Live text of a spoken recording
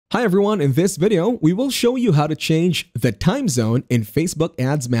Hi everyone, in this video, we will show you how to change the time zone in Facebook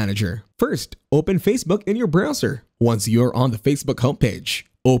Ads Manager. First, open Facebook in your browser. Once you're on the Facebook homepage,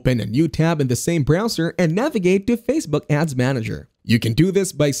 open a new tab in the same browser and navigate to Facebook Ads Manager. You can do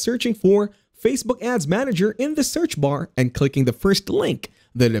this by searching for Facebook Ads Manager in the search bar and clicking the first link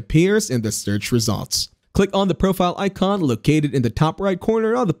that appears in the search results. Click on the profile icon located in the top right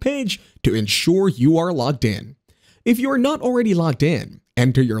corner of the page to ensure you are logged in. If you are not already logged in,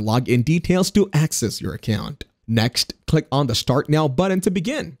 enter your login details to access your account. Next, click on the Start Now button to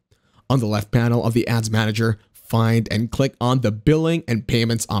begin. On the left panel of the Ads Manager, find and click on the Billing and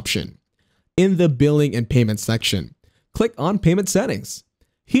Payments option. In the Billing and Payments section, click on Payment Settings.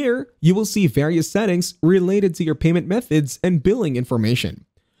 Here, you will see various settings related to your payment methods and billing information.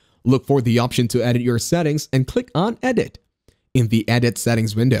 Look for the option to edit your settings and click on Edit. In the Edit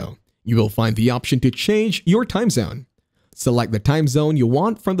Settings window, you will find the option to change your time zone. Select the time zone you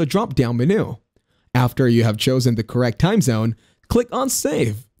want from the drop-down menu. After you have chosen the correct time zone, click on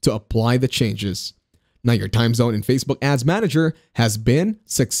Save to apply the changes. Now your time zone in Facebook Ads Manager has been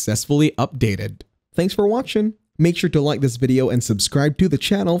successfully updated. Thanks for watching. Make sure to like this video and subscribe to the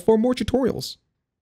channel for more tutorials.